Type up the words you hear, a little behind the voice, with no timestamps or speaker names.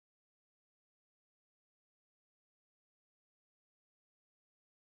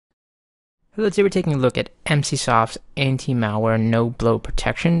Today we're taking a look at Emsisoft's Anti Malware No Bloat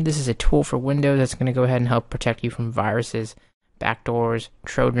Protection. This is a tool for Windows that's going to go ahead and help protect you from viruses, backdoors,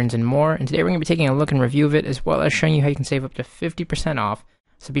 Trojans, and more. And today we're going to be taking a look and review of it, as well as showing you how you can save up to 50% off.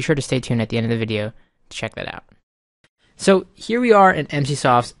 So be sure to stay tuned at the end of the video to check that out. So here we are in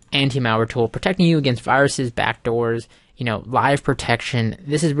Emsisoft's anti-malware tool, protecting you against viruses, backdoors, live protection.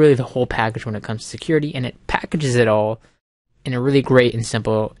 This is really the whole package when it comes to security, and it packages it all in a really great and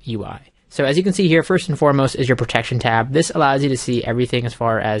simple UI. So as you can see here, first and foremost is your protection tab. This allows you to see everything as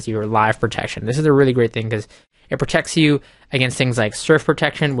far as your live protection. This is a really great thing because it protects you against things like surf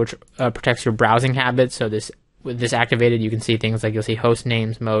protection, which protects your browsing habits. So with this activated, you can see things like you'll see host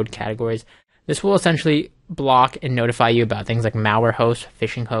names, mode, categories. This will essentially block and notify you about things like malware hosts,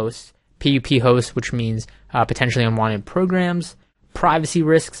 phishing hosts, PUP hosts, which means potentially unwanted programs, privacy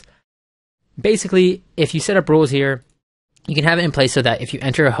risks. Basically, if you set up rules here, you can have it in place so that if you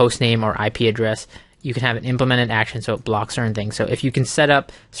enter a host name or IP address, you can have an implemented action so it blocks certain things. So if you can set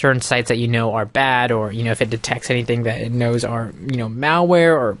up certain sites that you know are bad, or if it detects anything that it knows are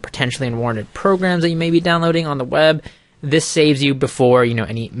malware or potentially unwarranted programs that you may be downloading on the web, this saves you before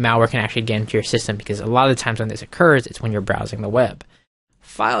any malware can actually get into your system, because a lot of the times when this occurs, it's when you're browsing the web.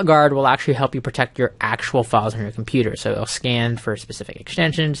 FileGuard will actually help you protect your actual files on your computer. So it'll scan for specific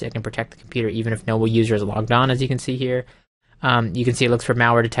extensions. It can protect the computer even if no user is logged on, as you can see here. You can see it looks for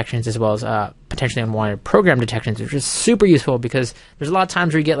malware detections as well as potentially unwanted program detections, which is super useful because there's a lot of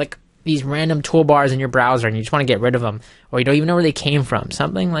times where you get like these random toolbars in your browser and you just want to get rid of them, or you don't even know where they came from.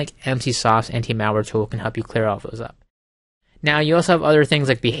 Something like Emsisoft's anti-malware tool can help you clear all of those up. Now, you also have other things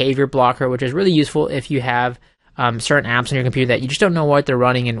like behavior blocker, which is really useful if you have certain apps on your computer that you just don't know what they're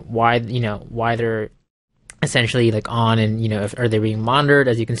running and why they're essentially like on, and are they being monitored.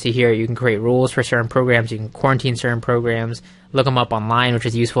 As you can see here, you can create rules for certain programs. You can quarantine certain programs, look them up online, which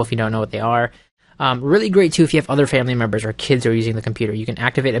is useful if you don't know what they are. Really great too if you have other family members or kids who are using the computer. You can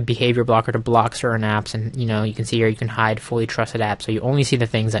activate a behavior blocker to block certain apps, and you can see here you can hide fully trusted apps, so you only see the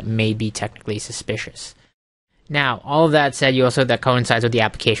things that may be technically suspicious. Now, all of that said, that coincides with the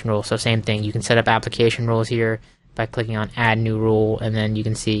application rules. So same thing, you can set up application rules here by clicking on add new rule, and then you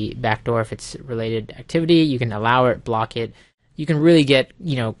can see backdoor if it's related activity. You can allow it, block it. You can really get,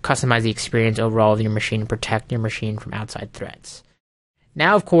 customize the experience overall of your machine and protect your machine from outside threats.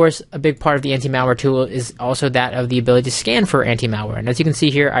 Now, of course, a big part of the anti-malware tool is also that of the ability to scan for anti-malware. And as you can see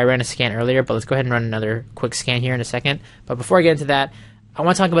here, I ran a scan earlier, but let's go ahead and run another quick scan here in a second. But before I get into that, I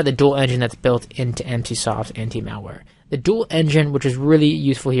want to talk about the dual engine that's built into Emsisoft's anti-malware. The dual engine, which is really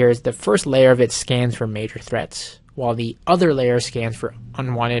useful here, is the first layer of it scans for major threats, while the other layer scans for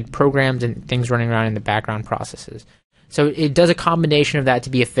unwanted programs and things running around in the background processes. So it does a combination of that to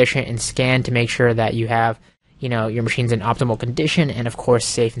be efficient and scan to make sure that you have, your machine's in optimal condition and, of course,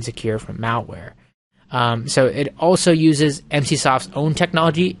 safe and secure from malware. So it also uses Emsisoft's own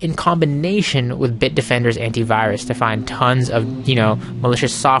technology in combination with Bitdefender's AntiVirus to find tons of,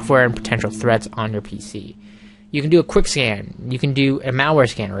 malicious software and potential threats on your PC. You can do a quick scan. You can do a malware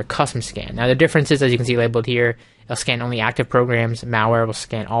scan or a custom scan. Now, the difference is, as you can see labeled here, it'll scan only active programs. Malware will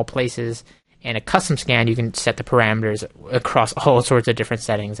scan all places. And a custom scan, you can set the parameters across all sorts of different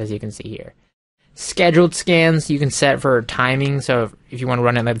settings, as you can see here. Scheduled scans you can set for timing, so if you want to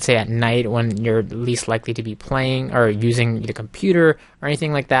run it, let's say at night when you're least likely to be playing or using the computer or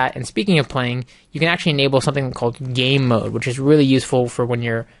anything like that. And speaking of playing, you can actually enable something called game mode, which is really useful for when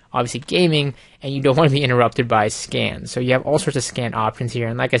you're obviously gaming and you don't want to be interrupted by scans. So you have all sorts of scan options here,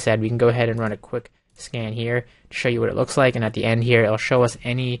 and like I said, we can go ahead and run a quick scan here to show you what it looks like, and at the end here it'll show us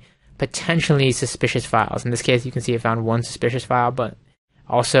any potentially suspicious files. In this case, you can see it found one suspicious file, but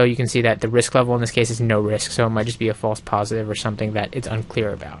also, you can see that the risk level in this case is no risk, so it might just be a false positive or something that it's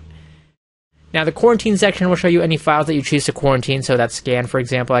unclear about. Now, the quarantine section will show you any files that you choose to quarantine. So that scan, for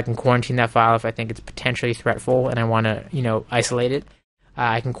example, I can quarantine that file if I think it's potentially threatful and I want to, isolate it.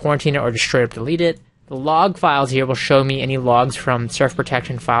 I can quarantine it or just straight up delete it. The log files here will show me any logs from surf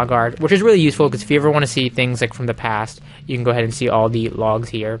protection, FileGuard, which is really useful because if you ever want to see things like from the past, you can go ahead and see all the logs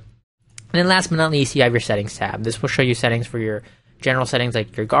here. And then last but not least, you have your settings tab. This will show you settings for your general settings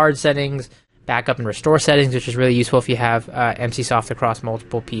like your guard settings, backup and restore settings, which is really useful if you have Emsisoft across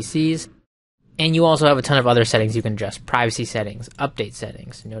multiple PCs. And you also have a ton of other settings you can adjust: privacy settings, update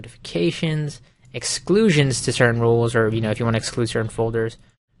settings, notifications, exclusions to certain rules, or if you want to exclude certain folders,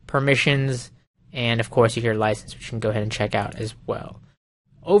 permissions, and of course your license, which you can go ahead and check out as well.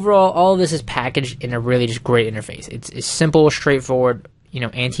 Overall, all of this is packaged in a really just great interface. It's a simple, straightforward,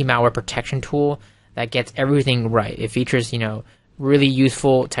 anti-malware protection tool that gets everything right. It features, really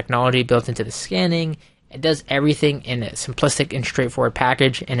useful technology built into the scanning. It does everything in a simplistic and straightforward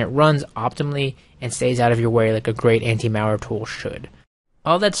package, and it runs optimally and stays out of your way like a great anti-malware tool should.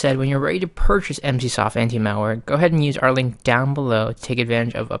 All that said, when you're ready to purchase Emsisoft Anti Malware, go ahead and use our link down below to take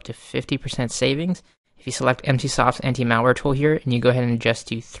advantage of up to 50% savings. If you select Emsisoft's Anti Malware tool here and you go ahead and adjust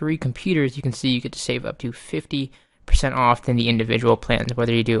to 3 computers, you can see you get to save up to 50% off than the individual plans,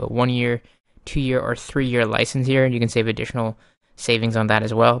 whether you do a 1-year, 2-year, or 3-year license here, and you can save additional savings on that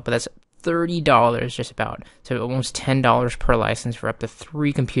as well. But that's $30 just about, so almost $10 per license for up to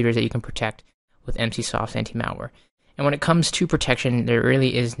 3 computers that you can protect with Emsisoft's Anti Malware. And when it comes to protection, there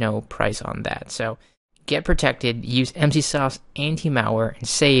really is no price on that. So get protected, use Emsisoft's Anti Malware, and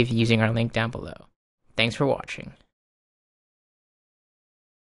save using our link down below. Thanks for watching.